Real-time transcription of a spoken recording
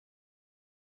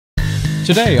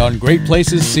Today on Great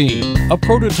Places Seen, a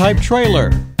prototype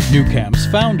trailer, nuCamp's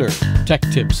founder, tech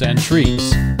tips and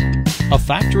treats, a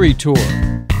factory tour,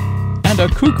 and a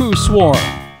cuckoo swarm.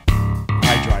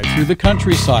 I drive through the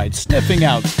countryside sniffing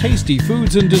out tasty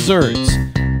foods and desserts.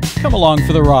 Come along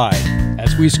for the ride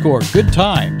as we score good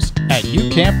times at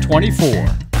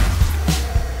uCamp24.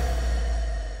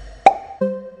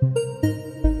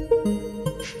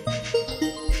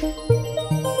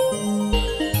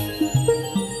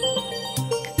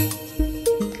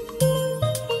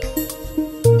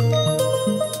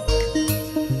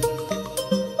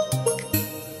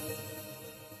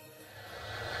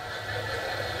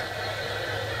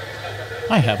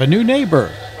 I have a new neighbor.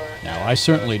 Now, I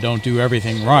certainly don't do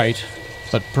everything right,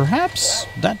 but perhaps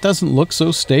that doesn't look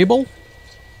so stable?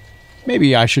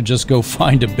 Maybe I should just go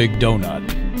find a big donut.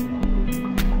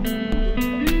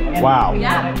 Wow.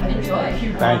 Yeah,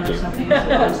 enjoy. Thank you.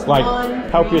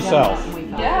 Like, help yourself.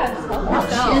 Yes, help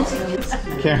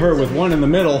yourself. Can't hurt with one in the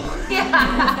middle.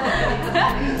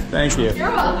 Yeah. Thank you.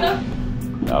 You're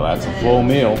welcome. Now that's a full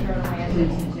meal.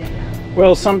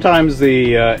 Well, sometimes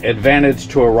the advantage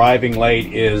to arriving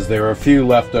late is there are a few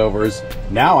leftovers.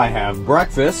 Now I have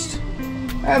breakfast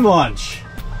and lunch.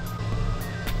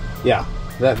 Yeah,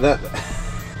 that's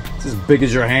as big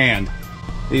as your hand.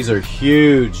 These are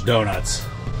huge donuts.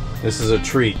 This is a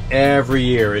treat every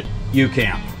year at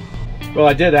uCamp. Well,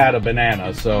 I did add a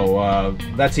banana, so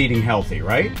that's eating healthy,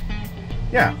 right?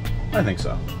 Yeah, I think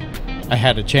so. I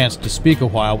had a chance to speak a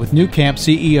while with nuCamp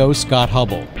CEO Scott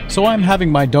Hubble, so I'm having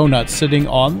my donuts sitting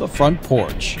on the front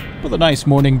porch with a nice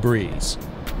morning breeze.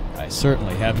 I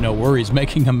certainly have no worries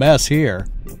making a mess here.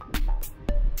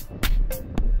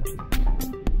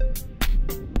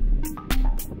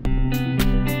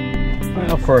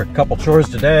 Well, for a couple chores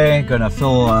today, gonna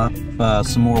fill up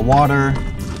some more water.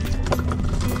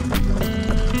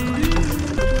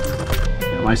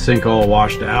 Got my sink all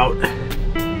washed out.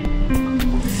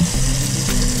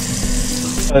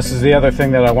 This is the other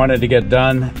thing that I wanted to get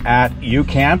done at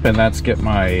uCamp, and that's get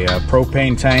my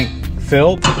propane tank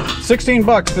filled. 16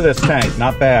 bucks for this tank,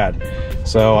 not bad.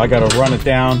 So I gotta run it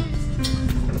down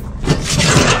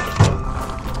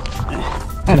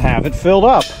and have it filled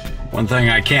up. One thing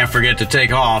I can't forget to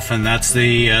take off, and that's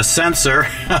the sensor.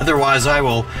 Otherwise I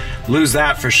will lose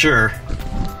that for sure.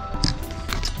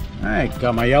 All right,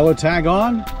 got my yellow tag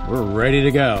on. We're ready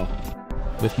to go.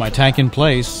 With my tank in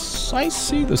place, I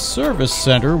see the service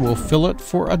center will fill it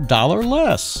for $1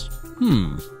 less.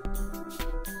 Because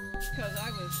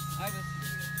I was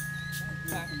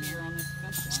back here on this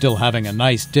fence. Still having a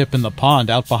nice dip in the pond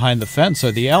out behind the fence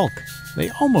are the elk. They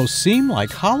almost seem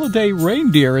like holiday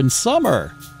reindeer in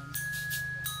summer.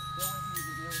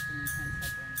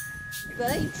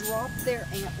 They drop their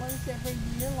antlers every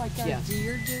year like our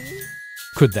deer do.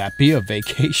 Could that be a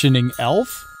vacationing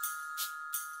elf?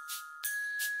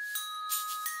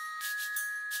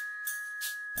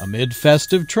 Amid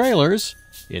festive trailers,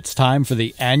 it's time for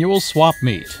the annual swap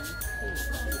meet.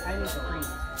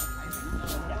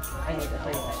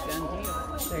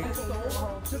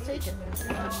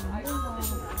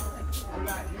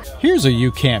 Here's a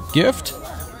uCamp gift.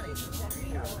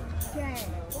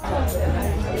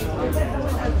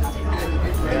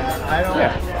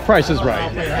 Yeah, price is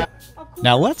right.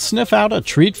 Now let's sniff out a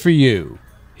treat for you.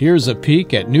 Here's a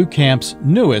peek at nuCamp's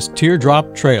newest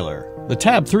teardrop trailer, the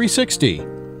Tab 360.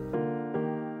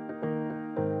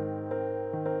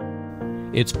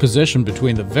 It's positioned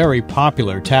between the very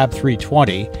popular Tab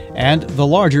 320 and the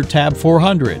larger Tab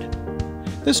 400.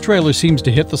 This trailer seems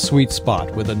to hit the sweet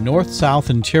spot with a north-south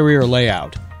interior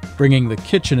layout, bringing the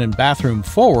kitchen and bathroom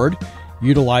forward,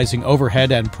 utilizing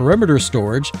overhead and perimeter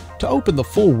storage to open the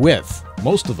full width,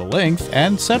 most of the length,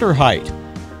 and center height.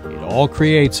 It all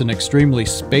creates an extremely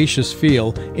spacious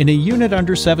feel in a unit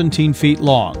under 17 feet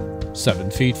long, 7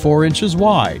 feet 4 inches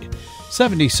wide,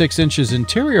 76 inches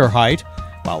interior height,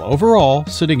 while overall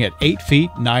sitting at 8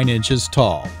 feet 9 inches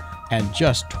tall and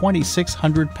just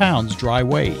 2,600 pounds dry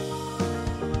weight.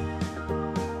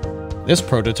 This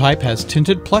prototype has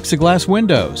tinted plexiglass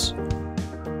windows.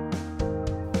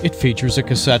 It features a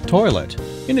cassette toilet,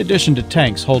 in addition to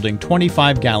tanks holding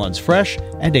 25 gallons fresh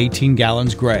and 18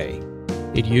 gallons gray.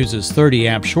 It uses 30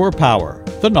 amp shore power,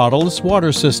 the Nautilus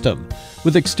water system,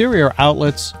 with exterior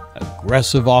outlets,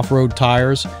 aggressive off-road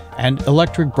tires, and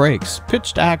electric brakes,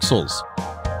 pitched axles.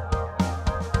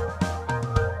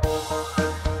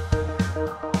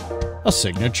 A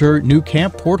signature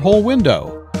nuCamp porthole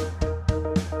window.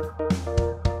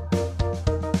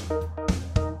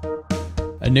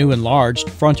 A new enlarged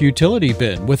front utility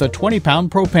bin with a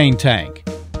 20-pound propane tank.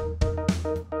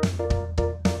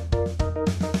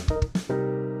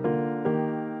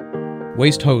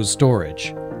 waste hose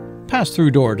storage,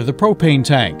 pass-through door to the propane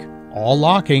tank, all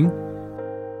locking,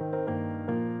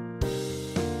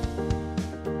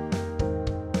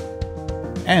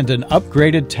 and an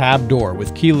upgraded tab door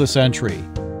with keyless entry.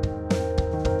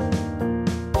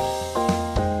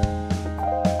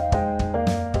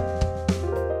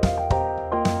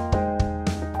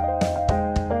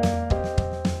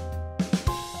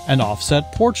 An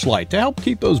offset porch light to help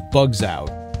keep those bugs out.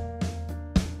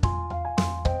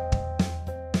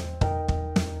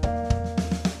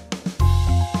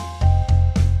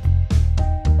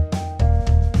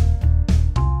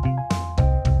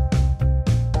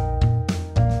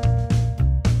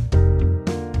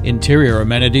 Interior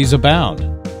amenities abound.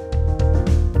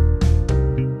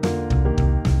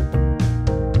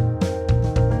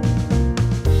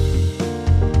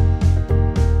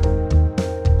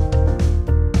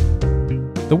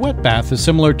 The wet bath is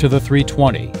similar to the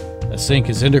 320. A sink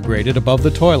is integrated above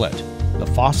the toilet. The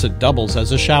faucet doubles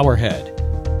as a shower head.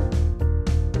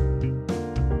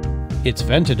 It's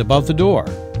vented above the door.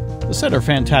 The center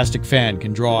Fantastic fan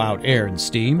can draw out air and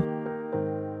steam.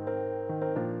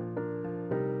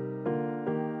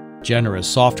 Generous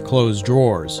soft close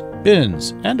drawers,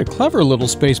 bins, and a clever little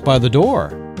space by the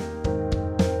door.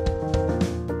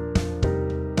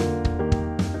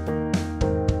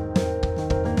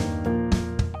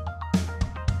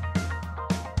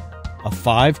 A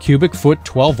 5 cubic foot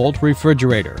 12-volt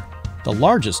refrigerator, the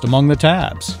largest among the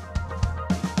tabs.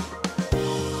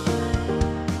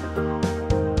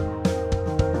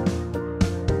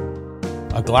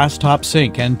 A glass top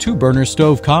sink and 2-burner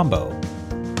stove combo.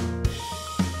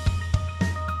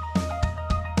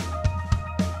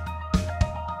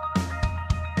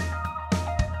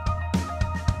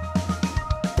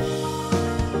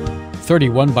 A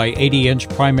 31 by 80-inch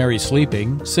primary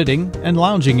sleeping, sitting, and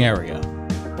lounging area.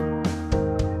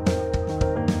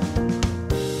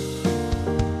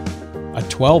 A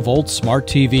 12-volt smart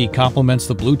TV complements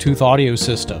the Bluetooth audio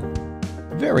system.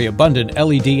 Very abundant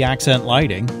LED accent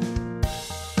lighting.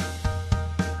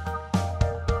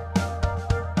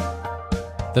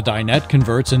 The dinette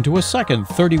converts into a second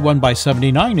 31 by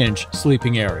 79-inch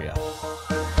sleeping area.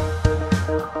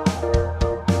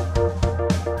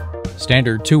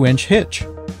 Standard 2-inch hitch.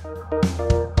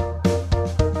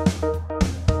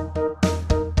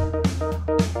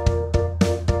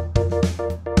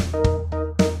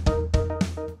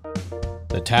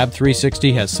 The Tab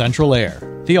 360 has central air,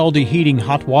 the Alde heating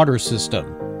hot water system.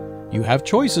 You have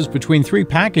choices between 3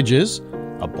 packages,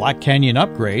 a Black Canyon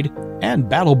upgrade, and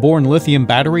Battleborn lithium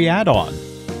battery add-on.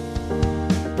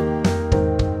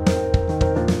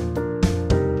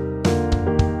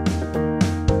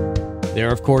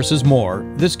 There, of course, is more.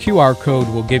 This QR code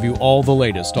will give you all the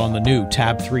latest on the new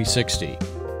Tab 360.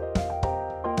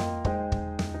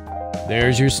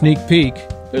 There's your sneak peek.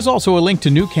 There's also a link to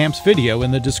nuCamp's video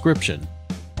in the description.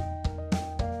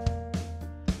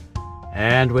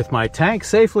 And with my tank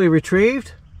safely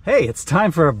retrieved, hey, it's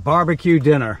time for a barbecue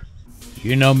dinner.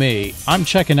 You know me, I'm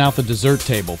checking out the dessert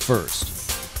table first.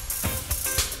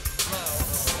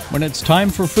 When it's time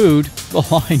for food, the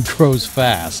line grows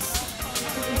fast.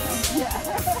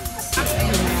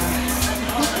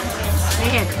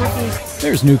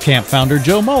 There's nuCamp founder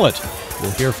Joe Mullet.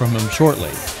 We'll hear from him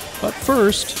shortly. But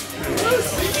first...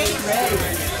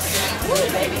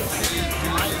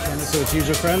 So it's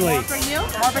user-friendly. For you?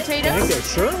 More potatoes? Thank you.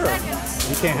 Sure.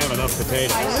 You can't have enough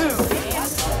potatoes.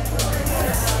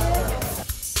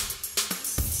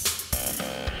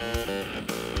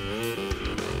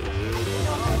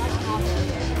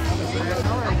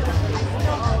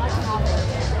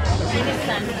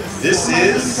 This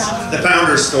is the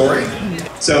founder's story.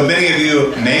 So many of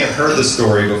you may have heard the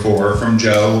story before from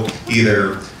Joe,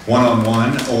 either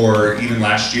one-on-one or even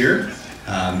last year.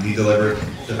 He delivered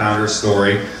the founder's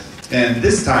story. And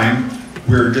this time,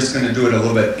 we're just going to do it a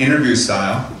little bit interview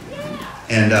style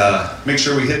and make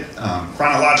sure we hit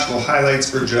chronological highlights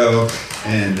for Joe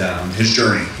and his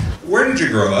journey. Where did you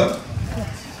grow up?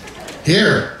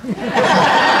 Here.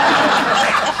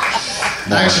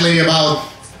 Actually, about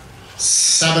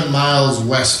 7 miles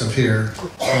west of here,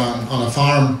 on a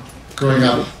farm, growing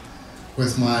up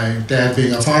with my dad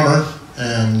being a farmer,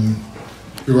 and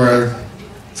we were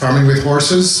farming with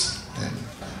horses. And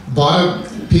bought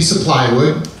a piece of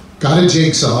plywood, got a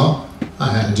jigsaw. I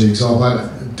had a jigsaw, but I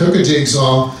took a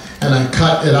jigsaw and I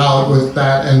cut it out with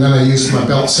that, and then I used my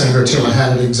belt sander till I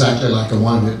had it exactly like I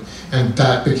wanted it, and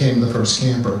that became the first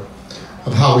camper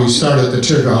of how we started the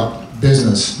teardrop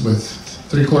business with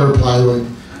 3/4 plywood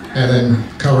and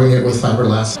then covering it with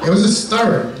fiberglass. It was a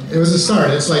start. It was a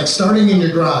start. It's like starting in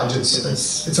your garage.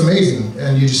 It's amazing.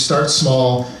 And you just start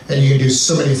small, and you can do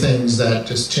so many things that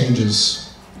just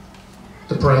changes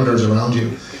the parameters around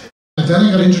you. And then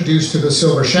I got introduced to the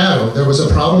Silver Shadow. There was a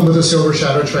problem with the Silver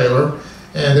Shadow trailer,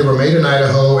 and they were made in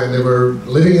Idaho, and they were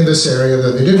living in this area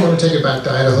that they didn't want to take it back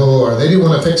to Idaho, or they didn't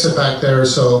want to fix it back there.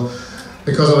 So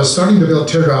because I was starting to build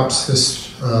teardrops, this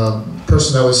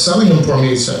person that was selling them for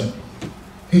me said,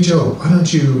 "Hey Joe, why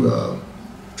don't you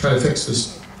try to fix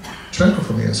this trailer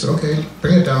for me?" I said, "Okay,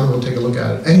 bring it down, we'll take a look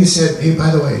at it." And he said, "Hey, by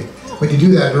the way, when you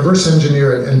do that, reverse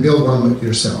engineer it and build one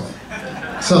yourself."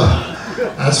 So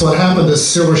that's what happened. This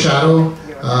Silver Shadow,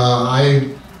 I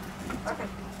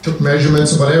took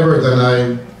measurements and whatever, then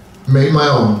I made my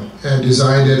own and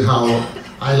designed it how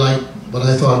I liked, what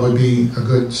I thought would be a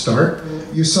good start.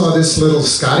 You saw this little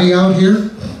Scotty out here?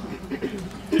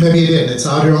 Maybe you didn't, it's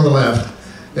out here on the left.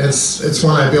 It's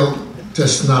one I built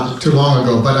just not too long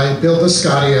ago, but I built a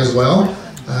Scotty as well.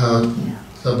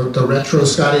 The retro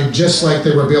Scotty, just like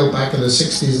they were built back in the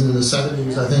 60s and the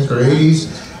 70s, I think, or 80s.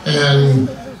 And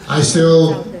I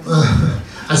still,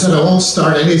 I said I won't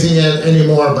start anything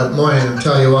anymore, but boy, I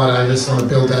tell you what, I just want to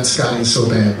build that Scotty so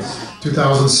bad.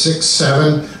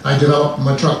 2006-07, I developed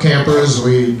my truck campers.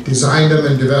 We designed them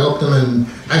and developed them, and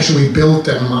actually we built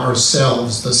them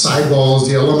ourselves. The sidewalls,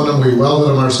 the aluminum, we welded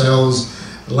them ourselves,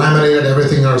 laminated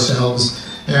everything ourselves,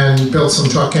 and built some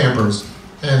truck campers.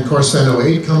 And of course then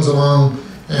 08 comes along,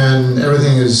 and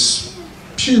everything is,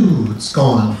 phew, it's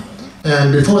gone.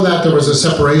 And before that there was a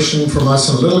separation from us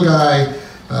and a little guy,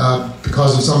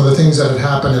 because of some of the things that had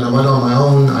happened, and I went on my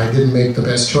own. I didn't make the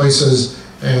best choices,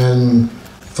 and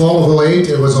fall of 08,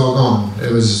 it was all gone. It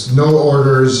was no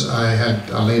orders.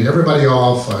 I laid everybody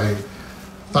off. I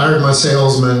fired my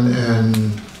salesman,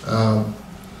 and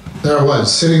there I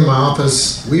was, sitting in my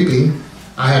office, weeping.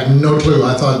 I had no clue.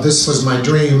 I thought this was my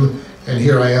dream, and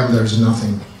here I am, there's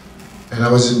nothing. And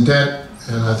I was in debt,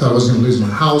 and I thought I was gonna lose my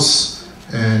house,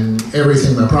 and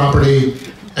everything, my property.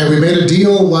 And we made a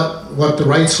deal, what the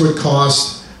rights would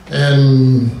cost,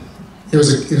 and it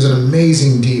was an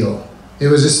amazing deal. It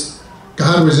was just,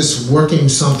 God was just working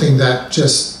something that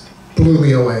just blew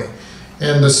me away.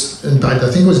 And in fact, I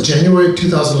think it was January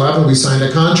 2011, we signed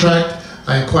a contract.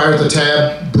 I acquired the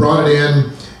tab, brought it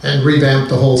in, and revamped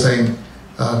the whole thing.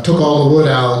 Took all the wood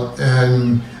out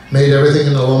and made everything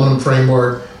in an aluminum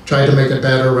framework, tried to make it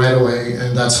better right away,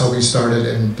 and that's how we started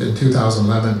in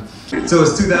 2011. So it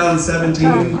was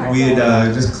 2017, we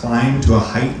had just climbed to a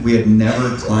height we had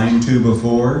never climbed to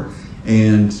before,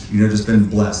 and just been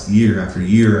blessed year after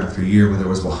year after year, whether it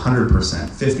was 100%,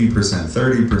 50%,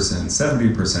 30%,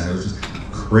 70%, it was just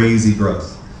crazy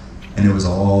growth. And it was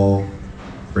all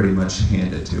pretty much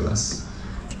handed to us.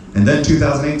 And then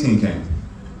 2018 came.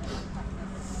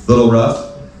 A little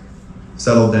rough,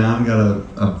 settled down, got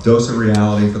a dose of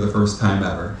reality for the first time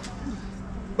ever.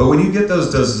 But when you get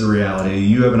those doses of reality,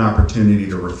 you have an opportunity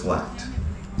to reflect.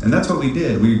 And that's what we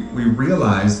did. We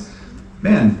realized,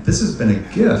 man, this has been a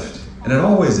gift, and it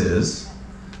always is.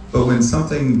 But when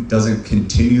something doesn't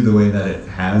continue the way that it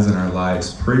has in our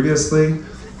lives previously,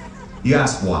 you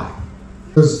ask why.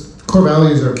 Those core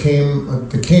values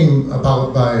came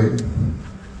about by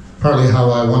partly how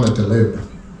I wanted to live.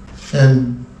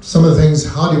 And some of the things,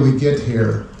 how do we get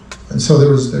here? And so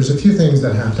there's a few things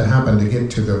that have to happen to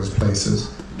get to those places,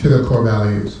 to the core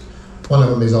values. One of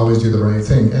them is always do the right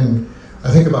thing. And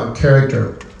I think about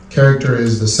character. Character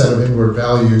is the set of inward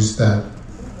values that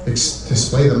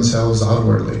display themselves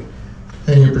outwardly.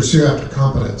 And you pursue after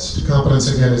competence.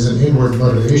 Competence, again, is an inward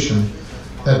motivation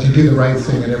that you do the right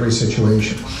thing in every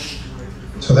situation.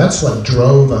 So that's what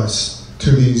drove us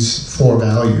to these 4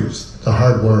 values. The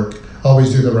hard work,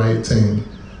 always do the right thing,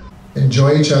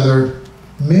 enjoy each other.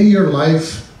 May your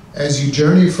life, as you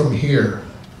journey from here,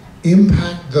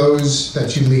 impact those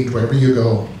that you meet wherever you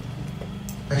go.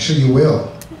 Actually, you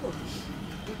will.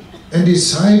 And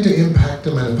decide to impact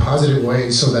them in a positive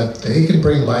way so that they can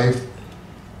bring life,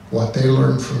 what they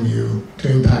learn from you,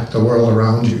 to impact the world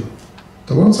around you.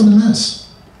 The world's in a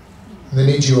mess. And they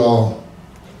need you all.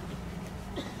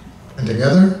 And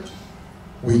together,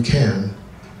 we can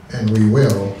and we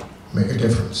will make a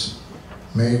difference.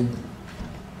 May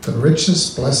the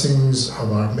richest blessings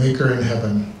of our Maker in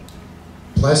heaven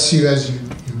bless you as you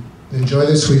enjoy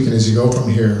this week and as you go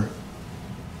from here.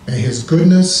 May His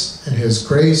goodness and His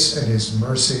grace and His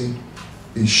mercy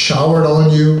be showered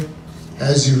on you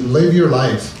as you live your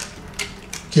life.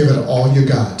 Give it all you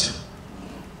got.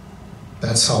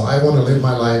 That's how I want to live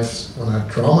my life. When I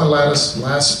draw my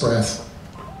last breath,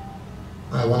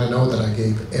 I want to know that I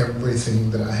gave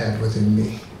everything that I had within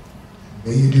me.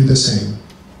 May you do the same.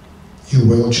 You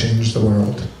will change the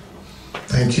world.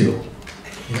 Thank you.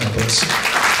 God bless you.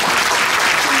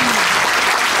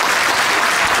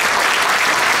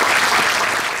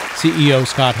 CEO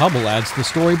Scott Hubble adds the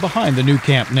story behind the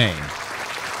nuCamp name.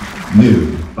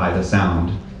 New by the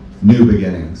sound, new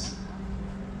beginnings.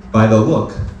 By the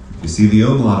look, you see the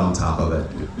umlaut on top of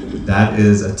it. That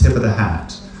is a tip of the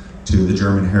hat to the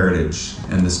German heritage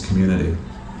and this community.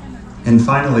 And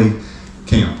finally,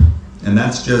 camp. And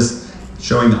that's just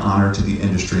showing the honor to the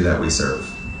industry that we serve.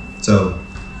 So,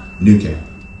 nuCamp.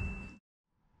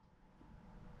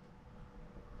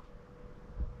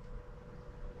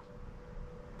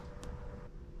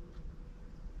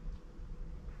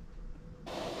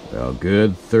 Well,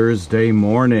 good Thursday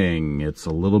morning. It's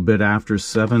a little bit after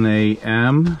 7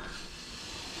 a.m.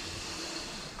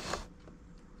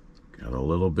 Got a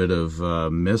little bit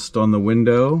of mist on the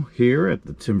window here at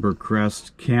the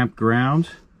Timbercrest campground.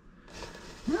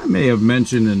 I may have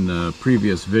mentioned in a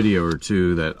previous video or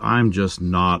two that I'm just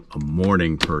not a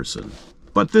morning person.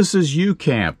 But this is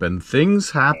uCamp and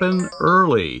things happen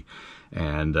early.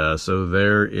 And so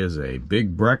there is a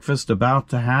big breakfast about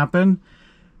to happen.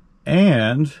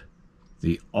 And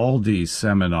the Alde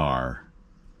seminar.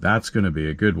 That's going to be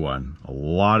a good one. A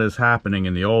lot is happening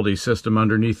in the Alde system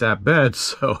underneath that bed,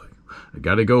 so I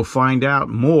got to go find out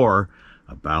more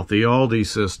about the Alde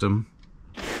system.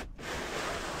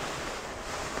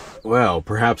 Well,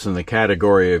 perhaps in the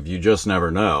category of you just never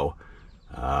know,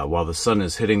 while the sun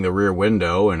is hitting the rear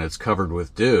window and it's covered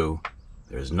with dew,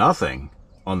 there's nothing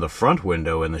on the front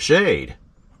window in the shade.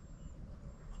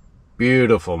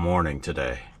 Beautiful morning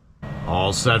today.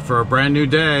 All set for a brand new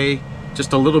day.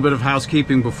 Just a little bit of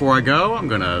housekeeping before I go. I'm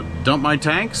gonna dump my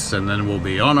tanks and then we'll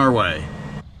be on our way.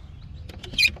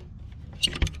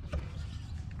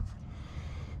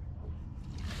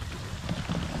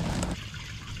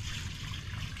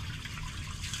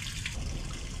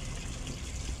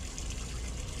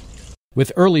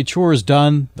 With early chores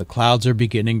done, the clouds are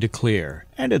beginning to clear,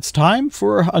 and it's time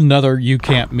for another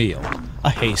uCamp meal. A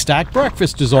haystack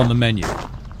breakfast is on the menu.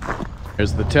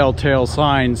 There's the telltale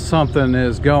sign something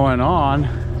is going on.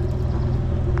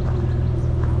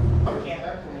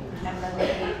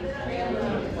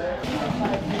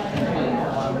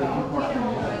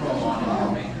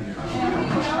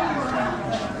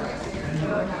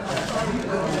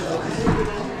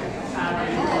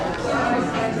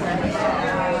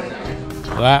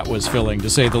 That was filling, to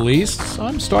say the least.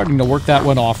 I'm starting to work that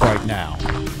one off right now.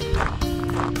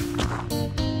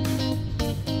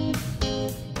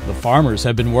 The farmers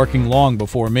have been working long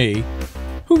before me.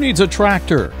 Who needs a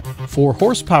tractor? 4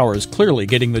 horsepower is clearly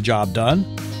getting the job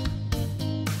done.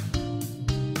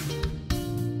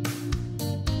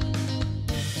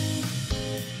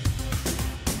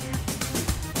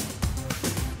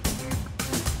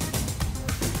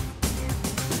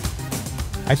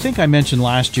 I think I mentioned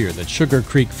last year that Sugar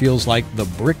Creek feels like the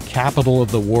brick capital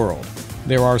of the world.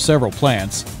 There are several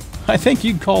plants. I think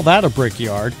you'd call that a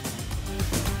brickyard.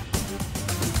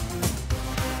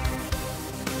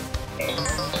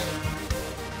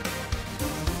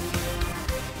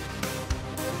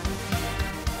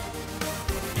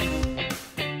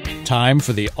 Time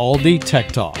for the Alde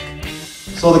Tech Talk.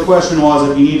 So the question was,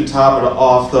 if you need to top it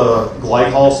off the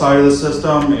glycol side of the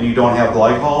system and you don't have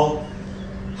glycol,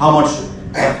 how much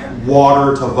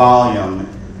water to volume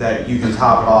that you can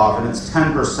top it off? And it's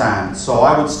 10%. So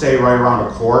I would stay right around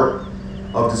a quart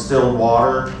of distilled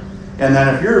water. And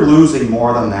then if you're losing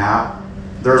more than that,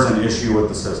 there's an issue with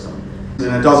the system.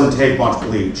 And it doesn't take much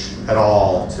bleach at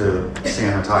all to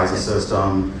sanitize the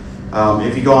system.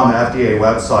 If you go on the FDA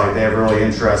website, they have really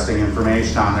interesting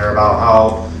information on there about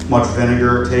how much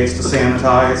vinegar it takes to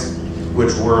sanitize,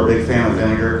 which we're a big fan of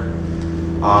vinegar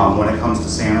when it comes to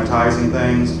sanitizing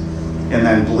things. And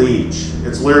then bleach.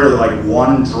 It's literally like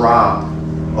 1 drop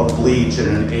of bleach in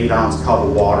an 8-ounce cup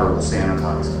of water will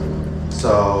sanitize it.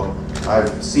 So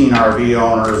I've seen RV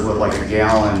owners with like a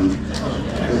gallon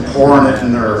pouring it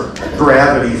in their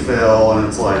gravity fill, and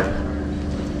it's like,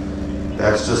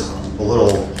 that's just a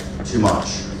little too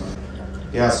much.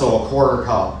 Yeah, so a 1/4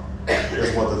 cup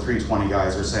is what the 320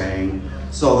 guys are saying.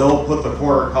 So they'll put the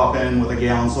 1/4 cup in with a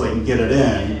gallon so they can get it in,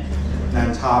 and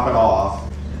then top it off.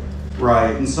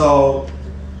 Right, and so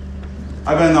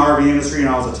I've been in the RV industry and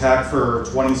I was a tech for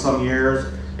 20-some years,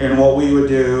 and what we would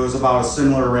do is about a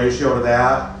similar ratio to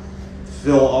that.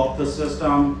 Fill up the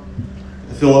system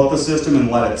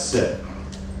and let it sit.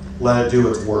 Let it do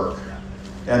its work.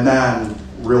 And then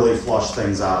really flush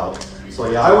things out.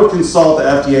 So yeah, I would consult the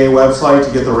FDA website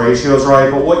to get the ratios right,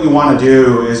 but what you want to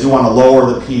do is you want to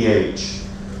lower the pH.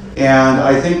 And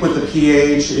I think with the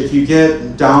pH, if you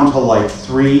get down to like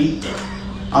 3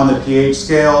 on the pH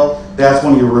scale, that's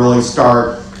when you really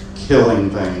start killing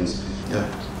things. Yeah.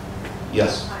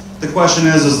 Yes. The question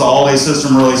is the Alde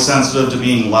system really sensitive to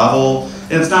being level?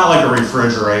 It's not like a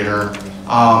refrigerator.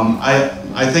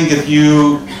 I think if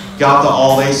you got the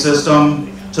Alde system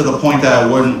to the point that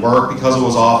it wouldn't work because it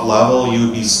was off level, you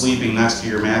would be sleeping next to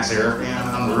your max air fan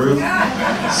on the roof.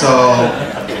 So,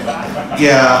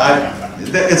 yeah,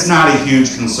 it's not a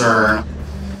huge concern.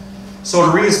 So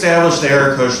to reestablish the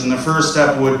air cushion, the first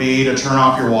step would be to turn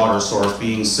off your water source,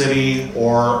 being city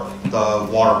or the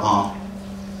water pump.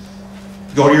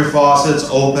 Go to your faucets,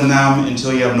 open them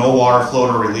until you have no water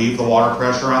flow to relieve the water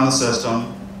pressure on the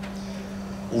system.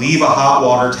 Leave a hot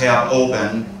water tap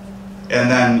open, and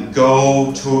then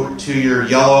go to your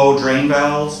yellow drain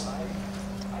valves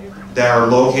that are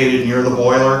located near the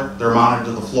boiler. They're mounted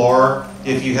to the floor.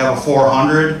 If you have a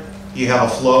 400, you have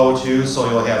a flow too, so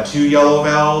you'll have 2 yellow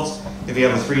valves. If you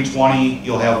have a 320,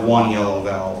 you'll have 1 yellow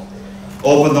valve.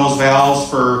 Open those valves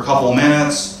for a couple of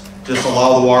minutes. Just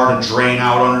allow the water to drain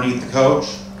out underneath the coach.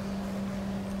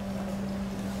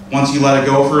 Once you let it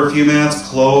go for a few minutes,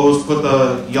 close, put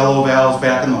the yellow valves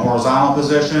back in the horizontal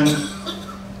position.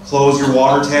 Close your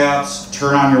water taps,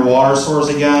 turn on your water source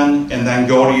again, and then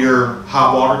go to your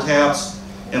hot water taps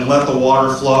and let the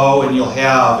water flow, and you'll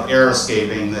have air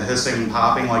escaping, the hissing and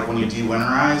popping like when you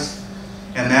dewinterize.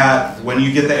 And that, when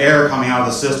you get the air coming out of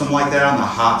the system like that on the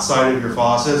hot side of your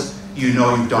faucets, you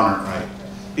know you've done it right,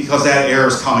 because that air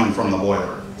is coming from the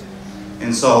boiler.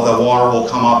 And so the water will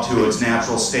come up to its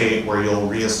natural state where you'll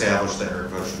reestablish the air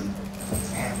cushion.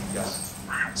 Yes.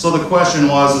 So the question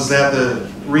was, is that the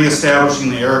reestablishing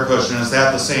the air cushion, is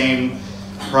that the same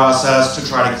process to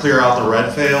try to clear out the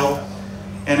red fail?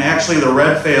 And actually the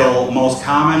red fail, most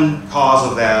common cause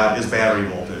of that is battery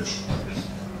voltage.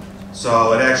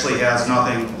 So it actually has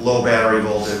nothing, low battery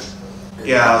voltage.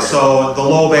 Yeah, so the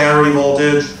low battery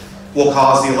voltage will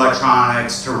cause the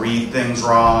electronics to read things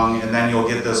wrong, and then you'll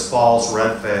get this false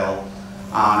red fail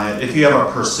on it. If you have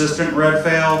a persistent red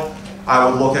fail, I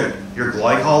would look at your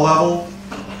glycol level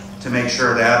to make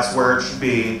sure that's where it should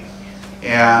be.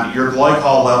 And your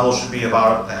glycol level should be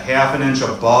about a ½ inch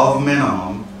above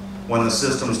minimum when the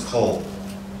system's cold.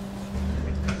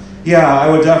 Yeah, I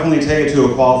would definitely take it to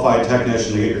a qualified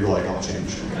technician to get your glycol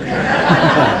changed.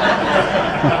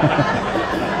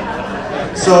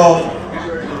 So,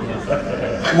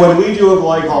 when we do a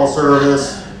glycol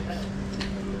service,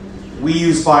 we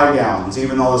use 5 gallons,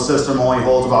 even though the system only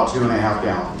holds about 2.5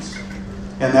 gallons.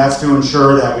 And that's to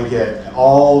ensure that we get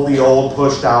all the old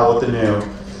pushed out with the new.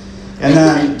 And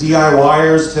then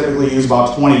DIYers typically use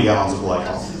about 20 gallons of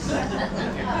glycol,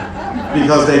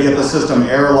 because they get the system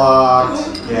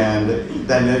airlocked, and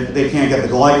then they can't get the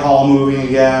glycol moving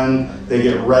again. They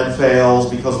get red fails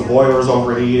because the boiler is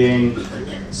overheating.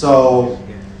 So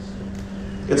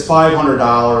it's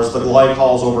 $500. The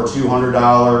glycol's over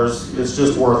 $200. It's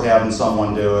just worth having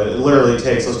someone do it. It literally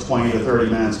takes us 20 to 30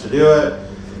 minutes to do it.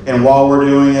 And while we're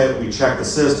doing it, we check the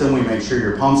system. We make sure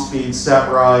your pump speed's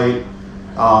set right.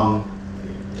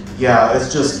 Yeah,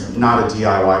 it's just not a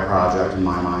DIY project in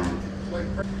my mind.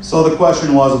 So the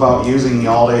question was about using the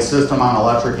Alde system on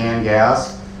electric and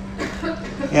gas.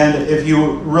 And if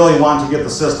you really want to get the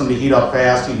system to heat up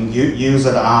fast, you can use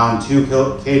it on 2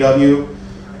 kW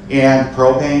and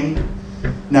propane.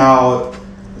 Now,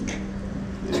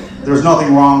 there's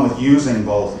nothing wrong with using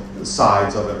both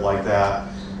sides of it like that.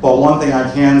 But one thing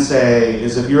I can say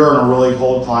is if you're in a really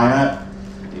cold climate,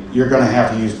 you're going to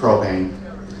have to use propane.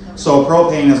 So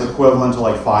propane is equivalent to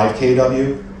like 5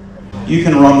 kW. You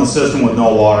can run the system with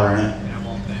no water in it.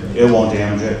 It won't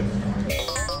damage it.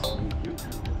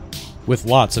 With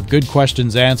lots of good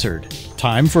questions answered,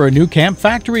 time for a nuCamp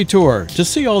factory tour to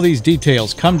see all these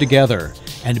details come together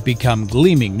and become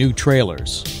gleaming new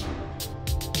trailers.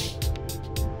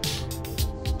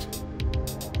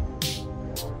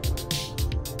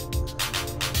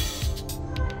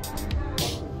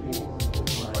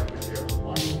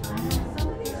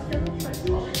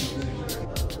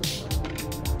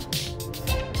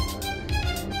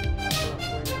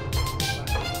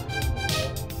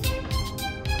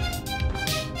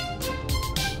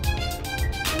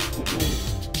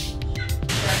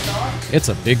 It's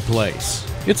a big place.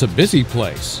 It's a busy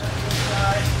place.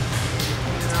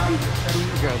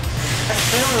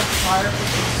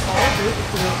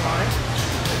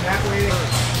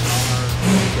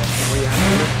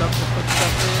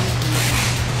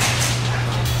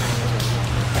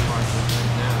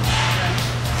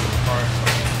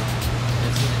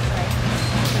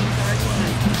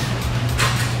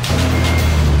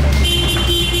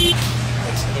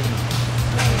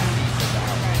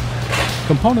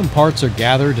 Component parts are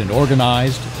gathered and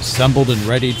organized, assembled and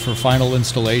readied for final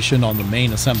installation on the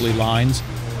main assembly lines.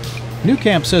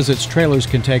 nuCamp says its trailers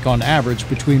can take on average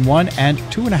between 1 and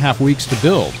 2.5 weeks to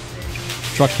build.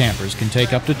 Truck campers can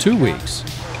take up to 2 weeks.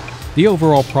 The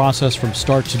overall process from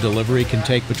start to delivery can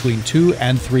take between 2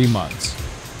 and 3 months.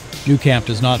 nuCamp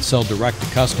does not sell direct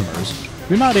to customers.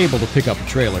 You're not able to pick up a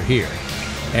trailer here.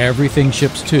 Everything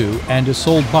ships to and is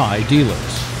sold by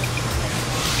dealers.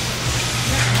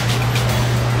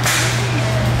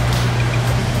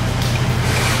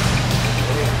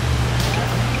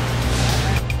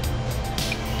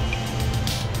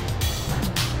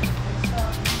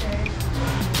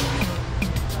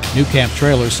 nuCamp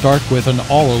trailers start with an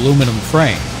all-aluminum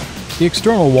frame. The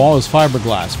external wall is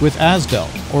fiberglass with Asdel,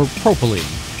 or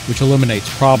propylene, which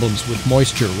eliminates problems with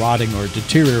moisture rotting or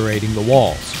deteriorating the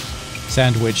walls.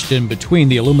 Sandwiched in between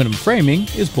the aluminum framing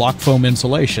is block foam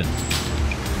insulation.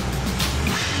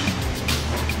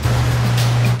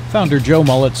 Founder Joe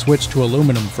Mullet switched to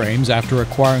aluminum frames after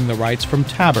acquiring the rights from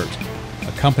Tabert,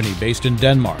 a company based in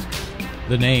Denmark.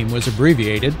 The name was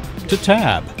abbreviated to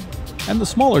Tab, and the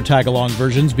smaller tag-along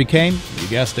versions became, you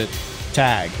guessed it,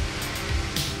 Tag.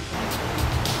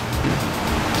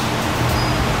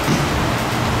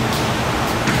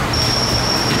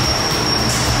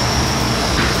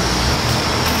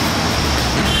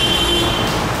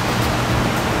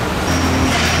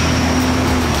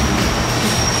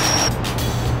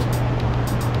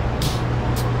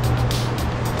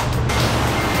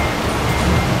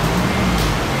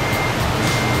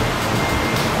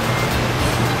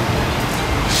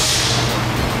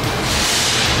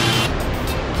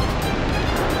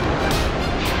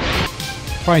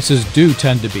 Prices do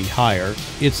tend to be higher.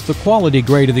 It's the quality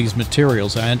grade of these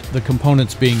materials and the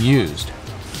components being used.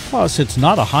 Plus, it's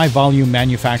not a high-volume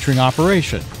manufacturing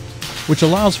operation, which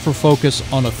allows for focus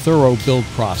on a thorough build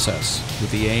process,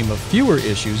 with the aim of fewer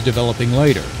issues developing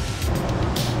later.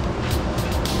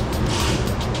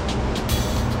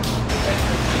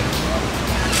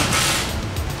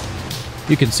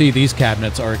 You can see these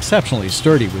cabinets are exceptionally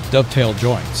sturdy with dovetail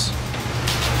joints.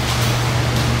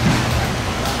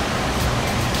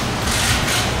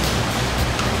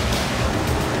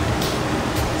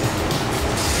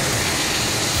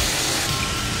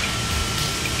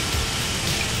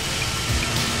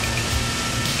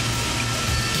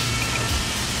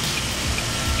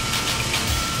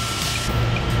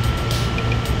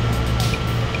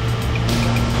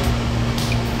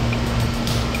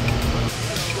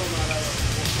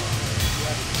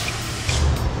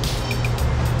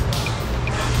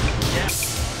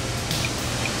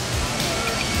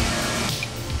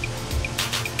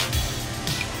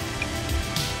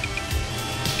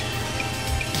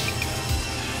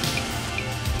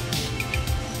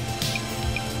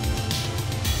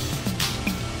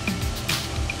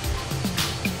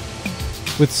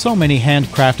 With so many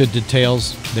handcrafted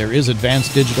details, there is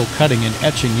advanced digital cutting and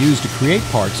etching used to create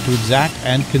parts to exact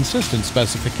and consistent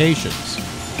specifications.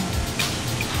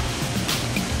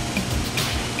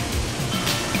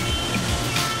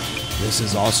 This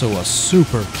is also a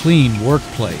super clean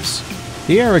workplace.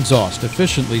 The air exhaust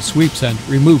efficiently sweeps and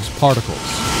removes particles.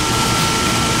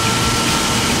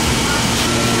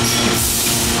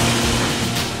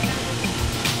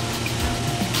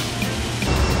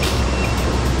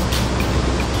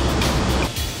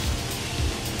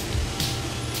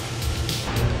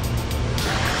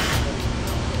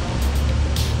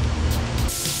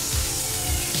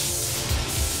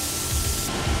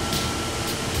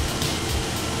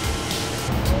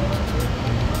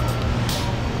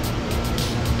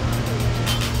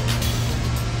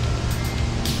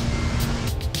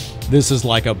 This is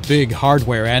like a big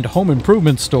hardware and home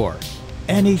improvement store.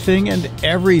 Anything and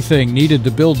everything needed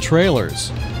to build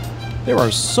trailers. There are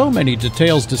so many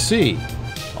details to see,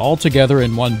 all together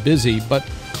in one busy but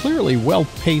clearly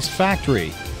well-paced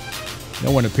factory.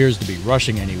 No one appears to be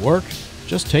rushing any work,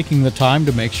 just taking the time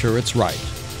to make sure it's right.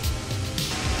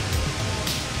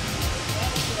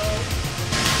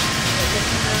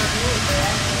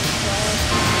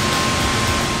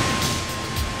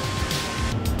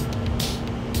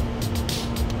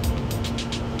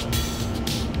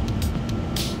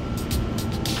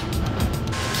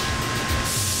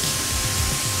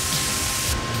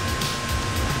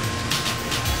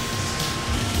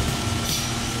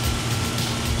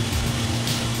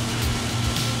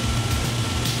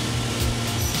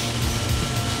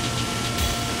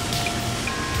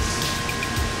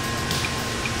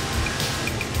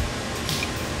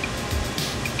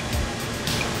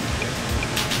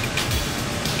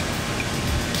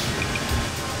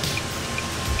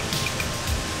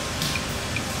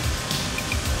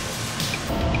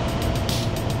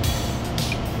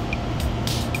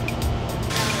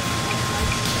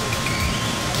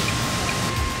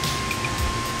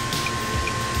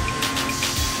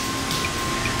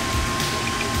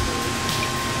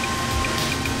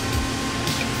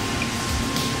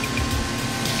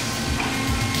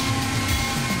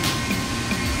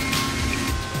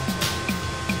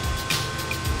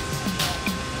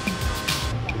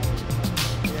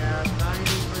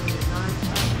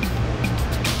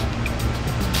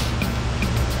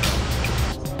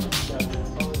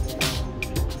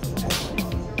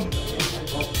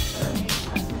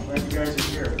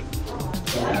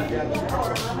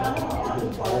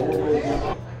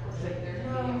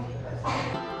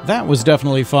 That was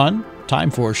definitely fun.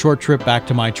 Time for a short trip back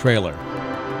to my trailer.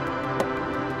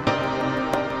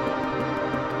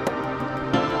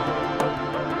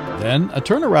 Then a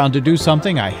turnaround to do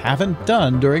something I haven't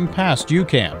done during past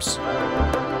uCamps.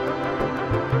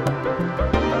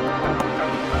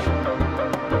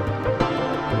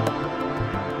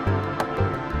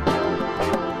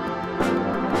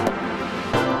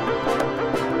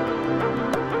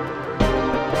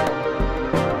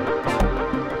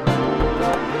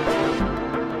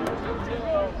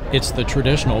 It's the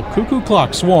traditional Cuckoo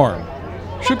Clock swarm.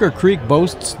 Sugar Creek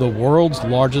boasts the world's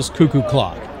largest cuckoo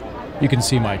clock. You can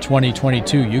see my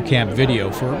 2022 uCamp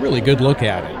video for a really good look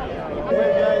at it.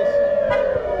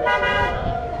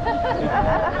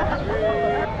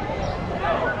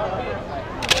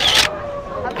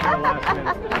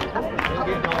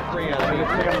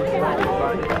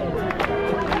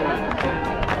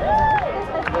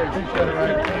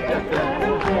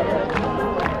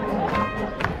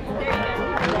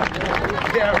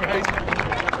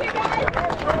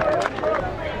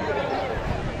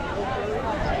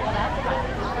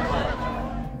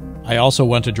 I also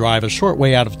want to drive a short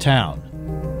way out of town.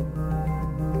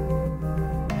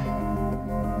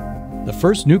 The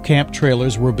first nüCamp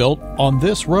trailers were built on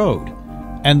this road,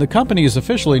 and the company is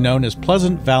officially known as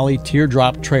Pleasant Valley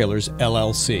Teardrop Trailers,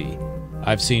 LLC.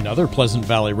 I've seen other Pleasant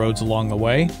Valley roads along the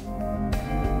way.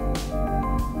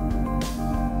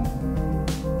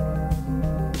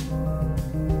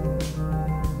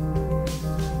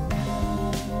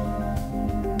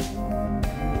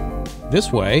 This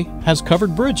way has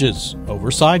covered bridges,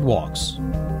 over sidewalks,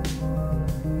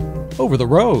 over the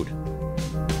road.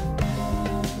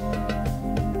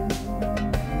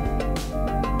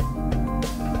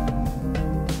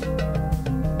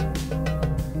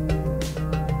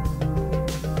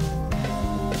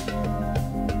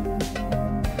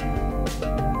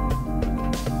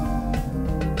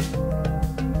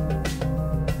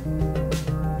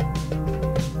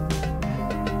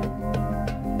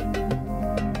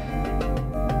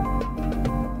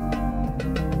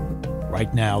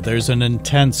 Right now, there's an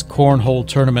intense cornhole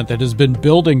tournament that has been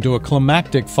building to a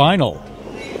climactic final.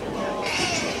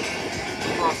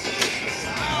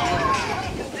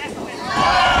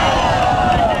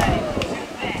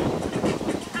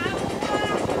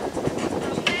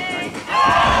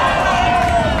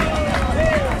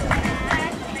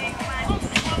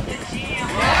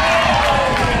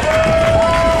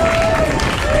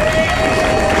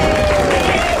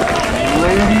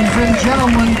 Ladies and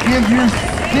gentlemen,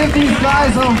 give these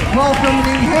guys a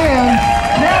welcoming hand.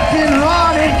 Captain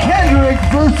Ron and Kendrick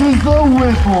versus the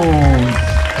Whipples.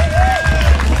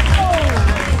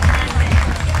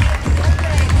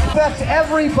 Affects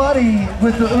everybody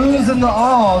with the oohs and the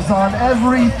ahs on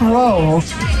every throw.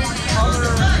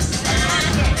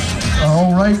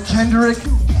 All right, Kendrick.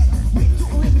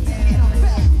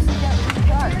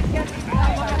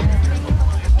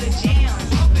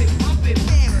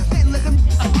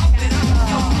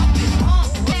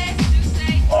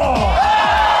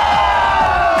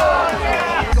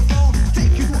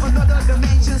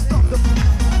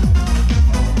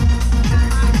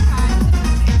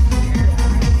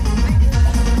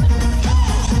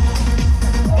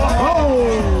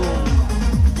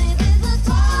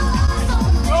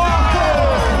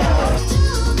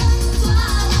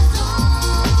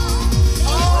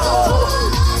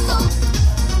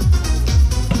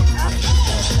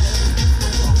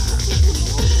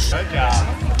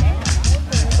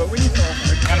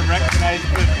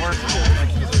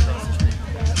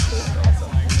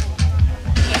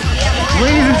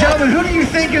 Ladies and gentlemen, who do you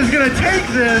think is going to take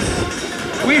this?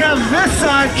 We have this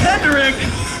side, Kendrick,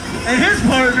 and his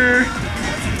partner.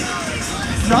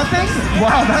 Nothing?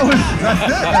 Wow, that's it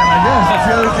then, I guess. That's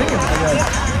the other team, I guess.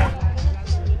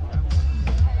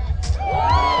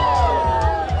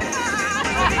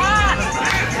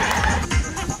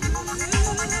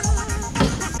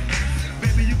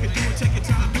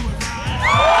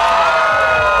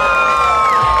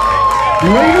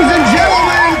 Ladies and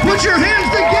gentlemen, put your hands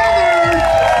together!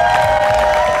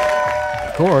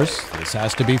 Of course, this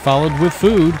has to be followed with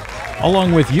food,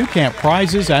 along with uCamp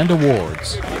prizes and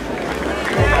awards.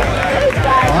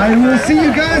 I will see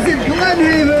you guys in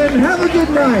Glenhaven. Have a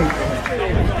good night.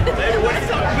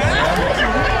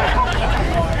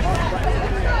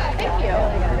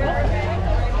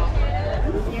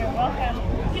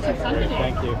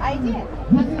 Thank you. I did.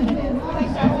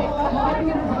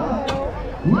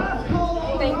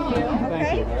 Thank you.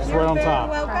 Thank you. Just right on top.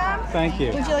 Welcome. Thank you.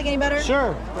 Would you like any better?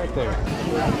 Sure. Right there.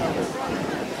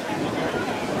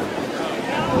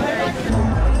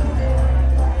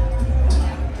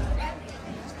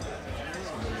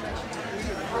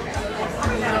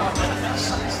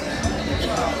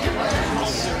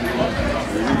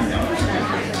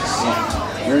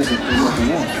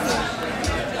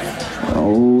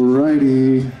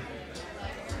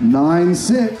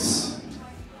 9-6.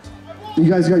 You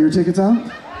guys got your tickets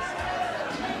out?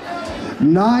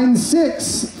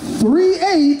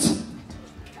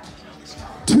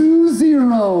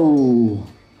 963820.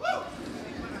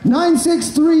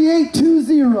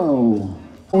 963820.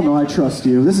 Oh no, I trust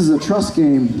you. This is a trust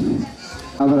game.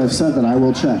 Now that I've said that, I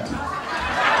will check.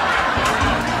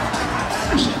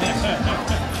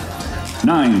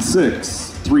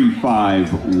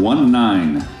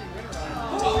 963519.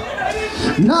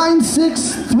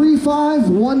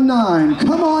 963519.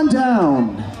 Come on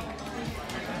down.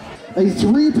 A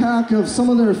 3-pack of some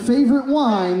of their favorite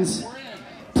wines.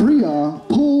 Priya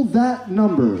pulled that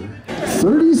number.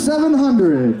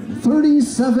 3,700.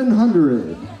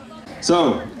 3,700.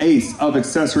 So, Ace of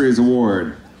Accessories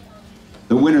Award.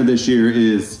 The winner this year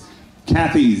is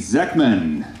Kathy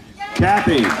Zeckman.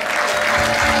 Kathy.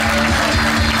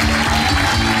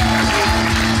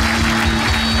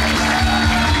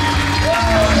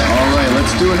 All right,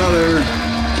 let's do another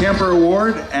camper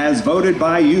award as voted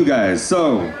by you guys.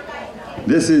 So,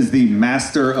 this is the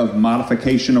Master of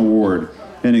Modification Award,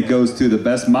 and it goes to the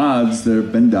best mods that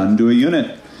have been done to a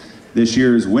unit. This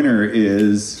year's winner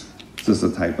is this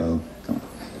a typo? Come on.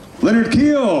 Leonard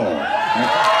Keel.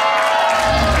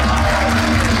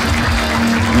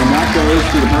 And that goes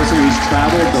to the person who's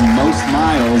traveled the most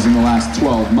miles in the last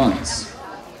 12 months.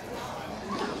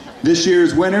 This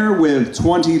year's winner with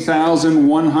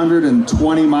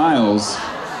 20,120 miles,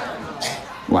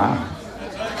 wow,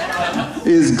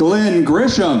 is Glenn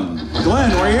Grisham.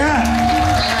 Glenn, where you at?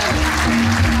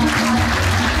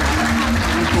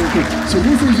 So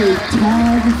this is a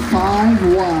Tag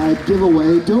 5 Wide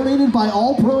giveaway donated by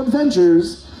All Pro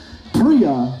Adventures.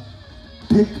 Priya,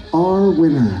 pick our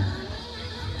winner.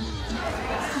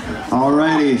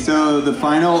 Alrighty, so the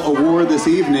final award this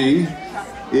evening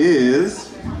is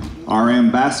our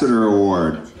Ambassador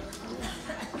Award.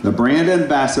 The brand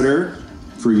ambassador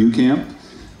for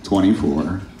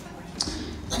uCamp24.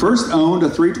 First owned a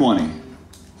 320,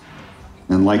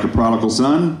 and like a prodigal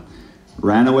son,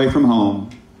 ran away from home,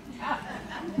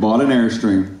 bought an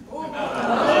Airstream,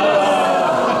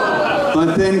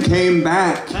 but then came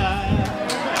back,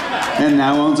 and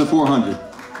now owns a 400.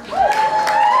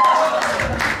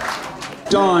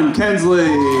 Dawn Kensley.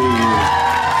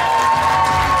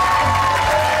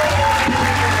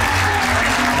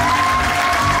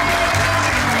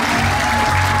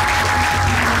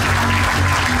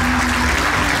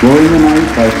 Rolling the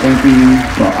night by thanking,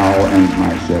 well, I'll end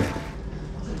my shift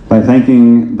by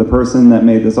thanking the person that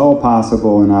made this all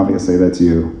possible, and obviously that's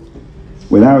you.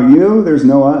 Without you, there's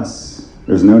no us.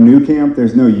 There's no nuCamp,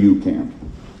 there's no uCamp,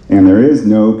 and there is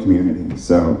no community,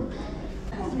 so.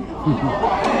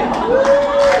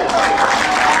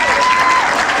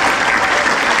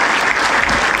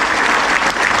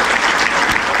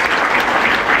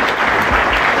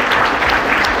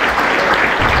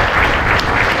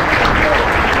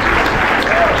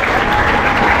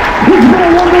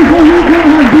 Wonderful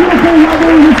weekend, have beautiful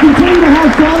weather, let's continue to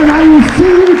have fun, and I will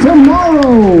see you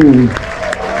tomorrow.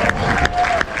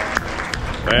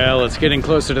 Well, it's getting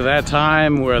closer to that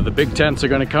time where the big tents are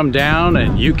going to come down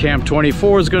and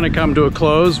uCamp24 is going to come to a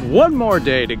close. One more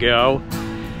day to go.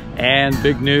 And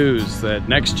big news that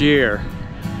next year,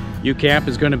 uCamp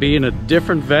is going to be in a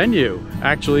different venue.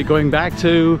 Actually going back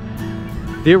to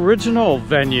the original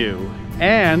venue.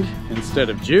 And instead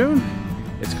of June,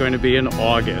 it's going to be in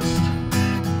August.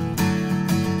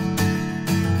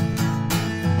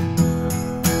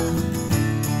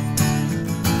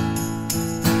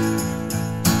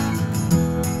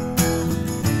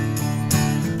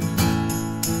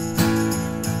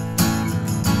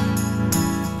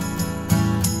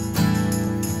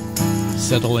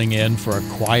 Settling in for a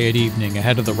quiet evening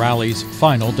ahead of the rally's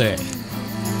final day.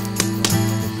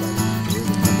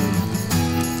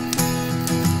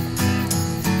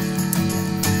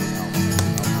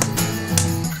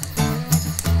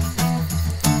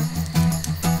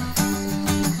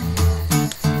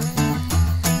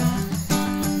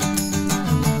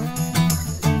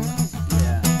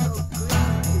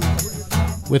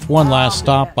 With one last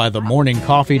stop by the morning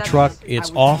coffee truck,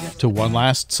 it's off to one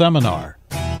last seminar.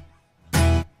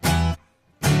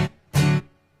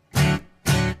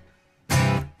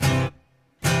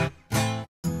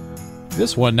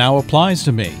 This one now applies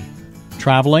to me,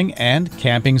 traveling and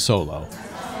camping solo.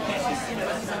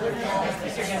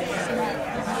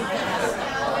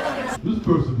 This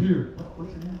person here.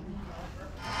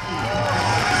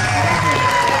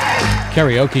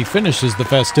 Karaoke finishes the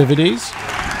festivities.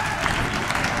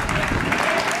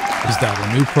 Is that a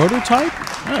new prototype?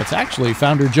 Oh, it's actually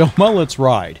founder Joe Mullet's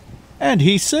ride. And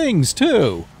he sings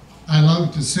too. I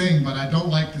love to sing, but I don't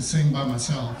like to sing by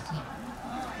myself.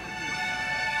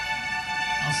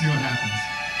 I'll see what happens.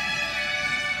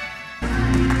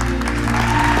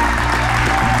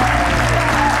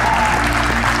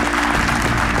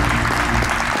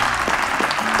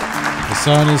 The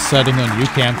sun is setting on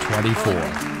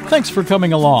uCamp24. Thanks for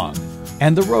coming along.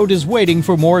 And the road is waiting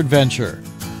for more adventure.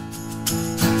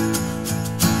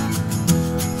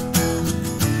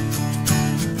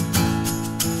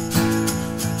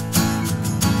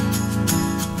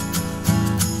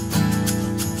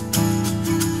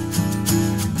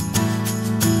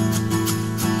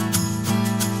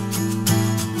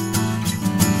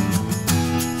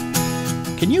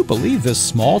 Can you believe this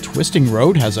small twisting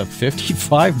road has a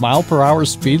 55-mile-per-hour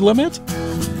speed limit?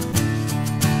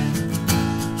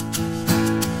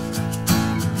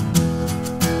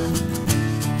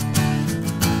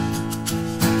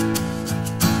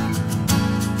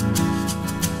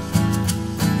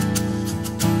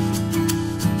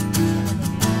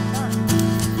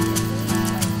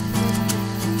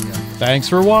 Thanks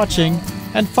for watching,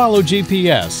 and follow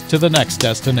GPS to the next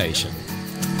destination.